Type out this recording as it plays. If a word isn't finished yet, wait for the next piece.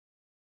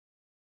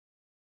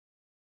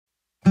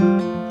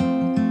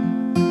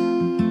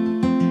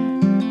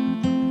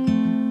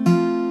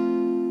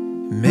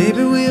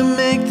we'll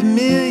make the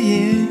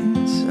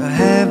millions or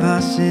have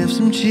ourselves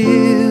some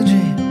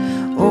children.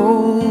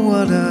 Oh,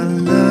 what our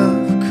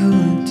love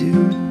could do.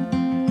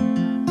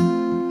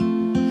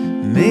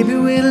 Maybe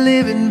we'll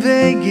live in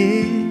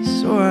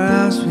Vegas or a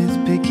house with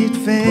picket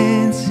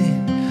fencing.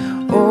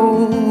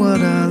 Oh,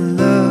 what our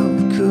love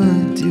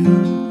could do.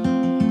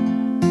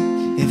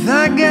 If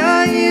I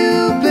got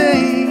you,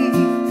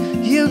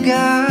 babe, you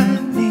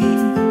got me.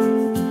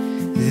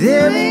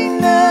 There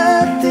ain't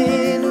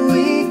nothing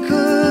we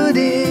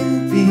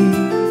couldn't be.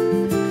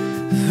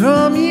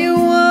 From year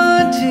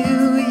 1 to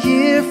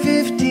year 52.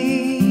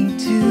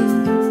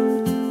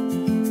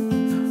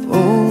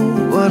 Oh,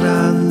 what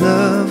our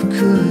love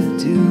could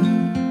do.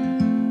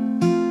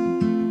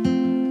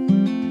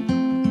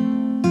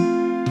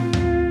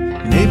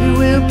 Maybe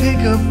we'll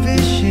pick up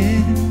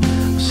fishing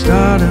or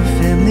start a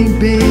family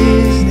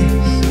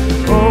business.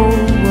 Oh,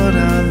 what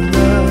our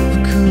love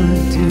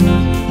could do.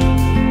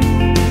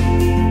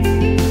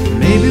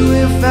 Maybe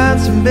we'll find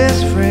some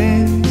best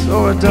friends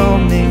or a dog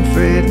named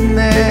Fred, and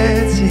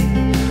that's it.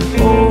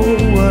 Oh,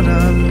 what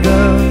our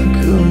love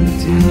could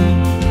do.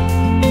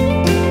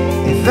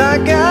 If I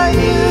got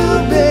you,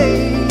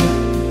 babe,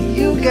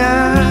 you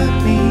got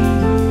me.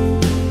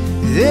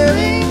 There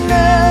ain't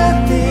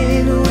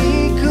nothing we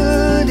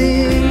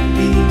couldn't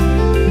be.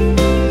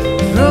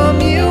 From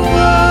year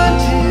 1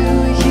 to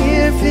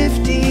year 52.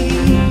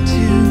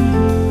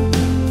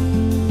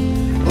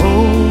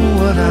 Oh,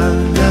 what our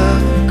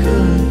love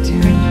could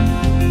do.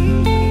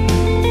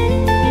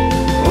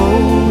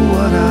 Oh,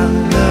 what our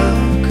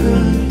love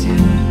could do.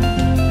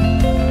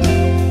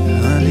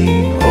 Honey,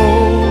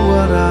 oh,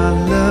 what our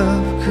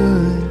love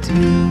could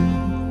do.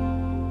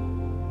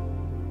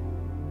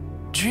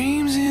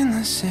 Dreams in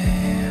the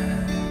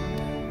sand,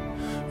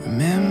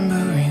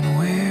 remembering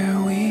where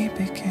we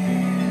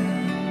began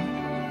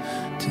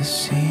to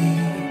see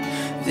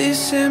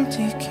this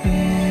empty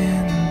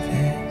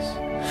canvas,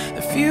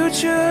 the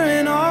future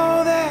and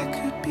all that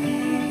could be.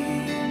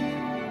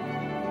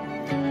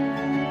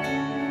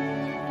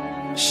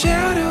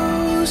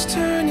 Shadows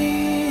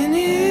turning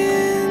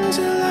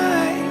into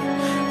light,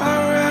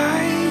 our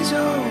eyes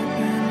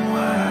open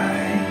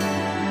wide.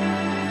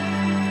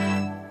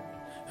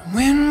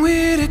 When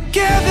we're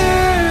together,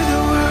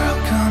 the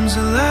world comes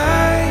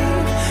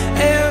alive.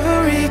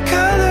 Every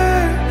color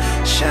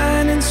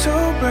shining so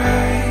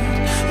bright.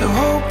 The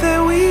hope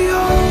that we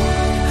hold,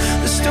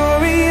 the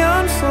story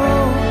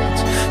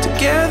unfolds.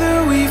 Together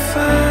we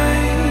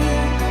find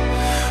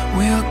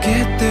we'll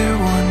get there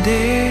one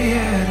day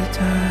at a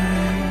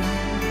time.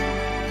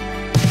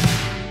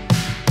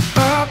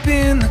 Up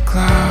in the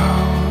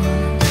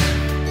clouds,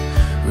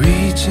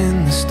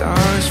 reaching the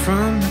stars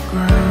from the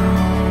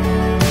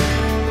ground.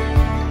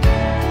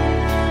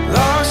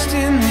 Lost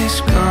in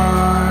this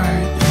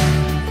garden,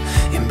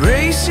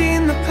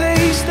 embracing the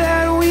place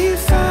that we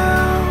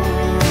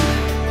found.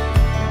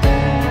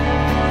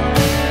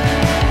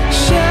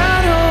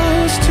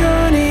 Shadows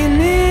turning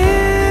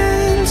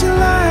into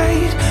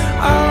light,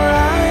 our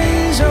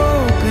eyes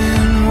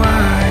open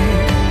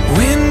wide.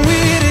 When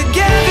we're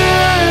together,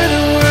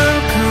 the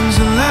world comes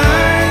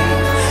alive.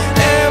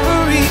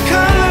 Every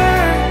color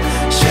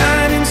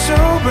shining so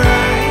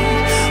bright.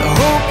 The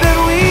hope that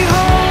we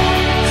hold,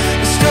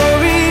 the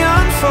story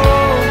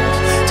unfolds.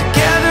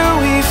 Together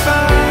we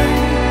find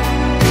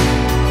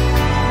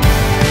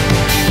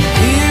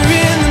here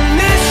in the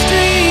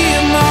mystery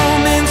of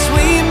moments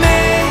we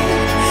made.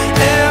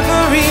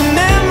 Every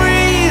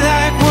memory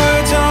like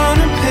words on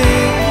a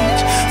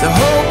page. The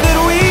hope that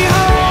we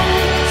hold,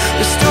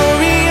 the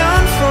story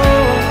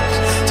unfolds.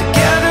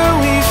 Together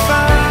we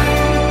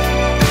find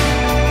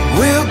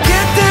we'll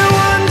get there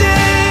one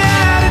day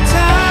at a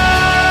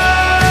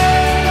time.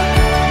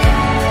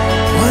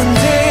 One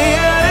day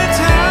at a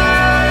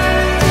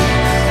time.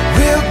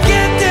 We'll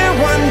get there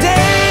one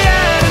day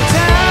at a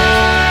time.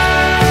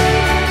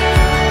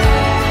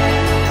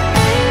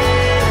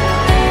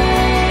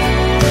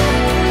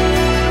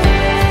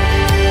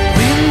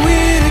 When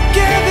we're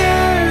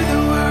together,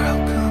 the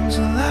world comes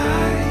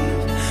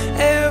alive.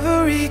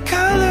 Every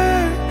color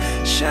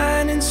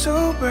shining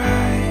so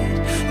bright.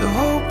 The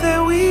hope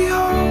that we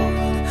hold,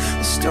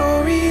 the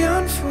story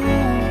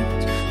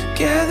unfolds.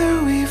 Together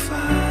we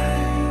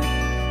find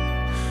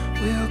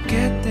we'll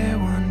get there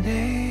one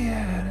day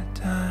at a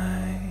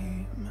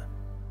time.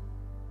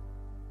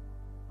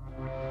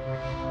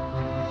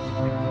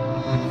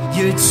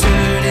 You're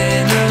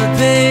turning the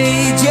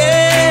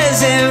pages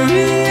and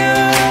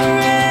rearranging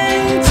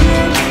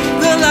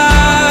the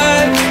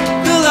life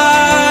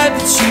that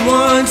you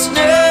once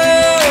knew.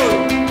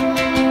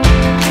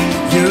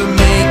 You're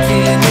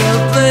making new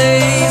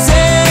plays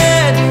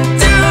and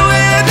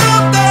doing the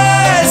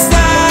best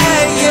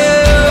that you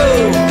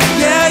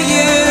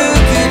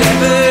could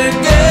ever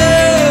do.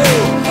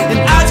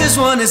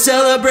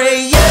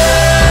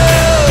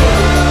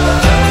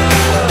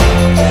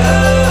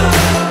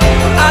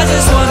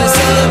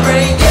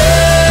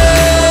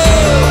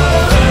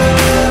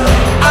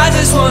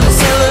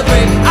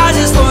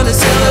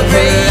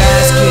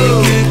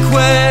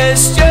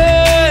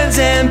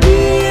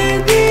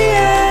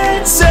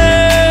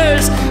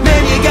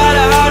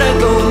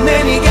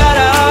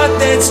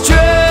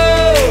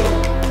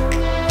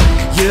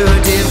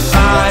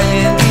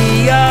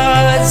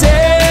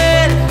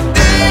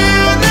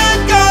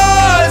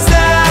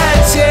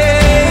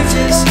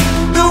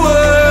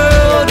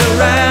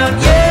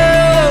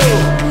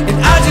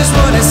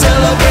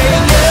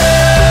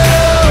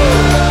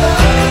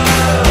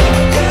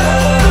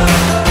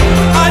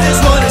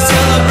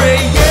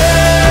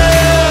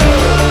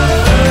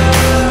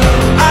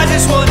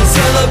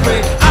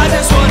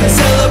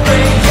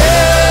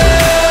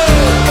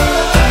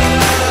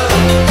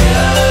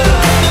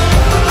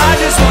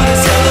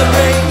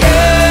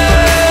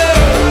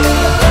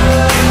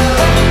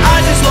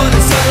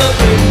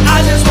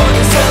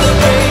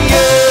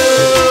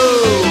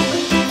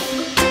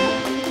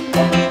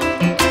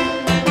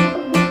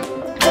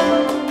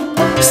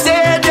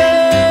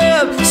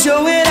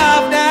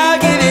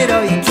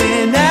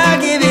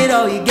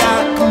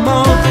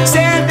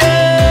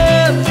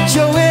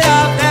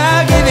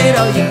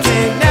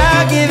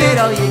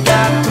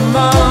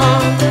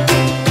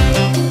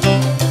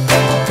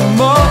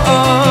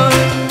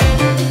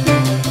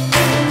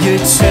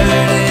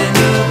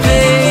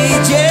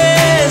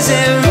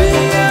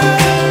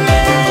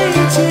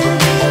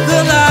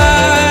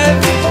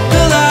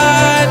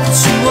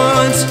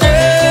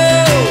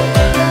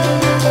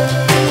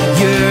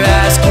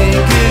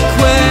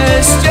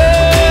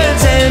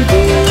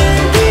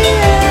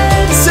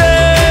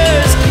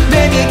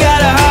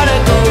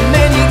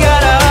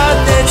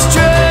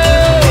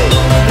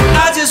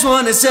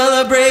 to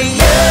celebrate,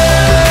 yeah.